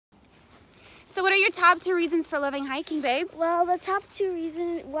So what are your top 2 reasons for loving hiking, babe? Well, the top 2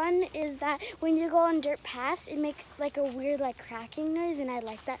 reasons, one is that when you go on dirt paths, it makes like a weird like cracking noise, and I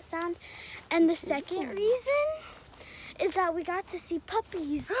like that sound. And the second reason is that we got to see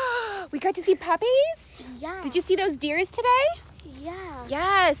puppies. We got to see puppies? Yeah. Did you see those deers today? Yeah.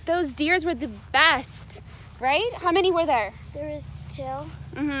 Yes, those deers were the best, right? How many were there? There is 2.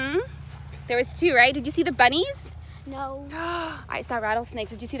 Mm-hmm. There was 2, right? Did you see the bunnies? No. I saw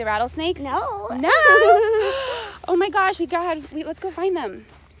rattlesnakes. Did you see the rattlesnakes? No. No. Oh my gosh, let's go find them.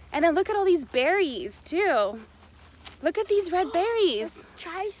 And then look at all these berries too. Look at these red berries. Let's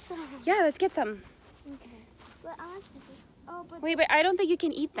try some. Yeah, let's get some. Okay. But I want to put this. Oh, but Wait, but I don't think you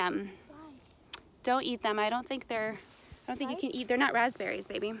can eat them. why? Don't eat them. I don't think you can eat. They're not raspberries,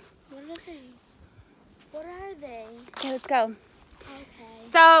 baby. What are they? What are they? Okay, let's go. Okay.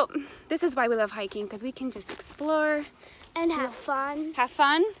 So this is why we love hiking, because we can just explore. And have fun. Have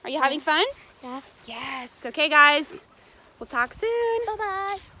fun? Are you having fun? Yeah. Yes. Okay, guys. We'll talk soon.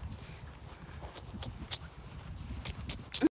 Bye-bye.